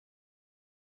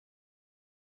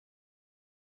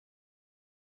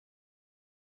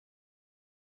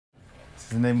It's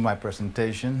the name of my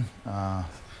presentation,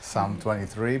 Psalm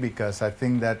 23, because I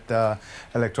think that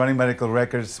electronic medical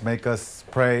records make us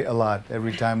pray a lot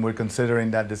every time we're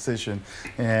considering that decision.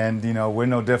 And, you know, we're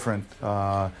no different.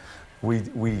 We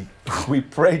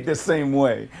prayed the same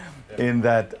way in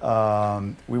that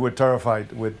we were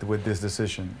terrified with this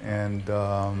decision. And,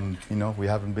 you know, we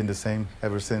haven't been the same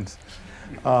ever since.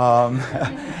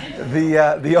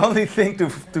 The only thing to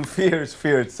fear is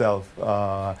fear itself.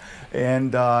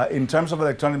 In terms of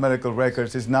electronic medical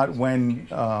records, it's not when,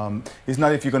 it's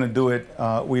not if you're going to do it.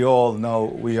 We all know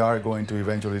we are going to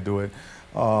eventually do it.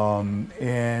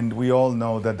 And we all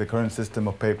know that the current system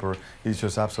of paper is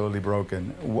just absolutely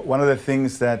broken. One of the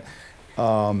things that,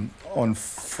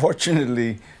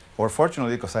 unfortunately, or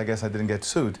fortunately, because I guess I didn't get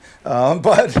sued,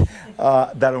 but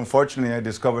that unfortunately I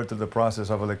discovered through the process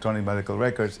of electronic medical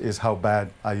records is how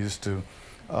bad I used to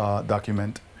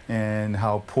document, and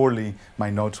how poorly my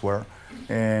notes were,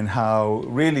 and how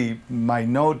really my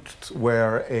notes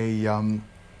were a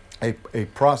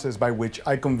process by which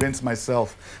I convinced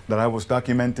myself that I was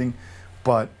documenting,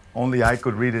 but only I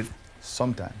could read it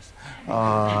sometimes. You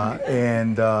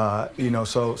know,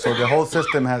 so the whole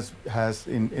system has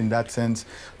in that sense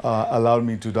allowed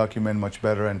me to document much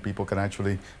better, and people can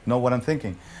actually know what I'm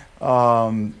thinking.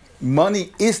 Money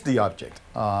is the object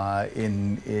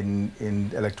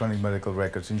in electronic medical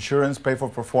records. Insurance pay for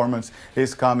performance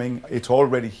is coming. It's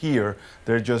already here.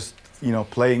 They're just, you know,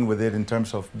 playing with it in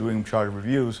terms of doing chart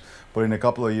reviews, but in a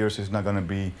couple of years it's not going to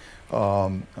be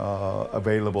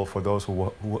available for those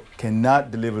who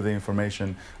cannot deliver the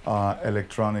information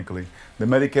electronically. The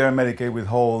Medicare and Medicaid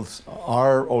withholds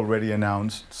are already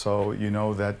announced, so you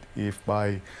know that if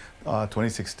by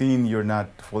 2016 you're not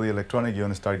fully electronic, you're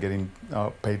going to start getting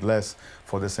paid less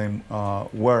for the same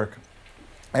work.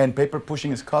 And paper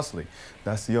pushing is costly.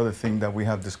 That's the other thing that we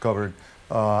have discovered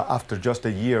after just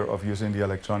a year of using the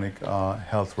electronic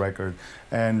health record.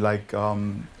 And like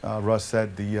Russ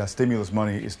said, the stimulus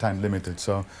money is time limited,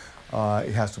 so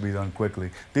it has to be done quickly.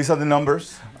 These are the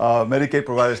numbers. Medicaid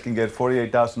providers can get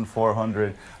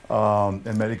 $48,400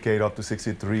 and Medicaid up to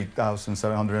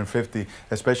 $63,750,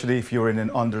 especially if you're in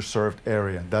an underserved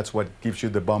area. That's what gives you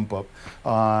the bump up.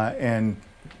 And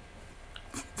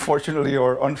fortunately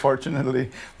or unfortunately,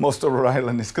 most of Rhode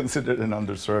Island is considered an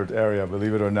underserved area,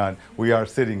 believe it or not. We are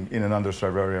sitting in an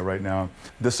underserved area right now.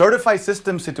 The certified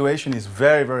system situation is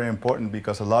very, very important,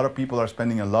 because a lot of people are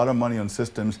spending a lot of money on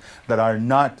systems that are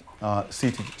not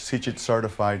CCHIT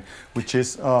certified, which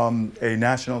is a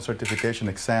national certification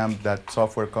exam that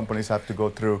software companies have to go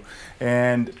through.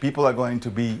 And people are going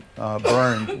to be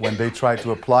burned when they try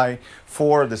to apply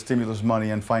for the stimulus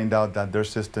money and find out that their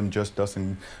system just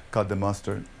doesn't cut the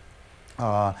mustard.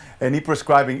 And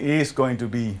e-prescribing is going to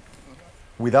be,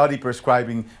 without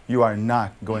e-prescribing, you are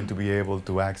not going to be able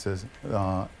to access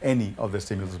any of the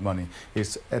stimulus money.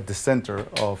 It's at the center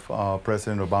of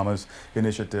President Obama's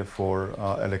initiative for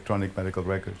electronic medical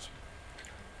records.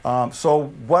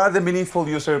 So what are the meaningful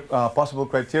user possible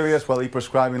criteria? Well,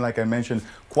 e-prescribing, like I mentioned,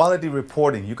 quality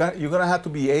reporting. You're going to have to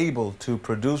be able to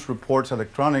produce reports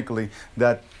electronically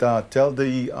that tell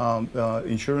the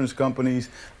insurance companies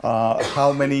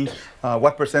how many,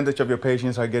 what percentage of your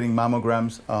patients are getting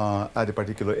mammograms at a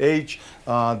particular age,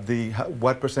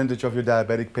 what percentage of your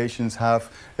diabetic patients have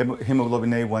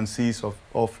hemoglobin A1Cs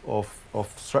of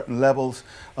certain levels,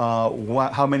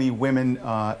 how many women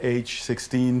age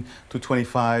 16 to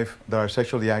 25 that are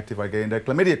sexually active are getting their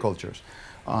chlamydia cultures.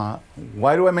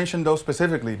 Why do I mention those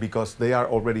specifically? Because they are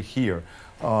already here.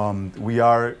 We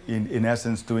are, in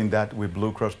essence, doing that with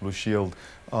Blue Cross Blue Shield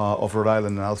of Rhode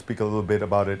Island, and I'll speak a little bit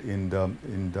about it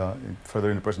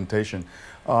further in the presentation.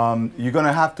 You're going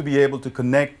to have to be able to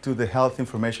connect to the Health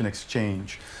Information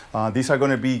Exchange. These are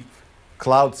going to be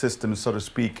cloud systems, so to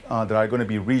speak, that are going to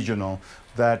be regional,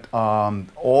 that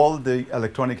all the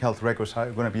electronic health records are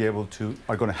going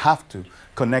to have to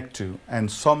connect to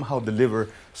and somehow deliver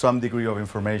some degree of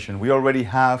information. We already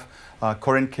have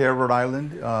Current Care Rhode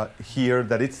Island here,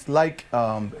 that it's like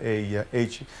a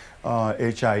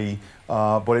HIE,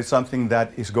 but it's something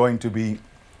that is going to be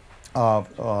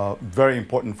very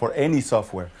important for any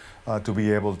software to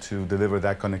be able to deliver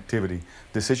that connectivity.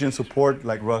 Decision support,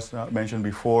 like Russ mentioned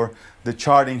before, the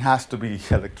charting has to be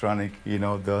electronic. You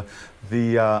know,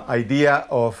 the idea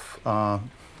of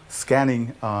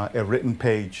scanning a written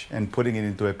page and putting it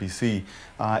into a PC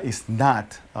is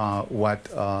not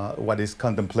what is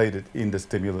contemplated in the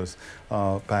stimulus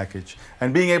package.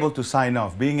 And being able to sign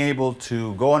off, being able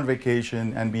to go on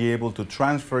vacation and be able to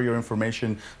transfer your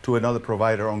information to another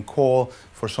provider on call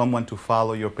for someone to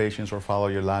follow your patients or follow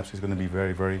your labs is going to be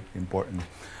very, very important.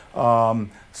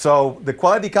 So the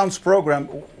Quality Counts program,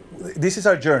 this is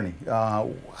our journey.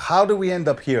 How do we end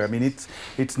up here? I mean,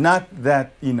 it's not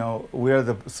that, you know, we're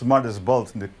the smartest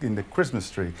bulbs in the Christmas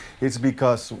tree. It's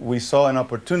because we saw an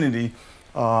opportunity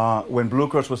when Blue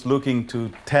Cross was looking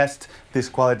to test this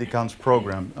quality counts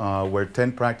program, where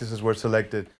 10 practices were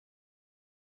selected.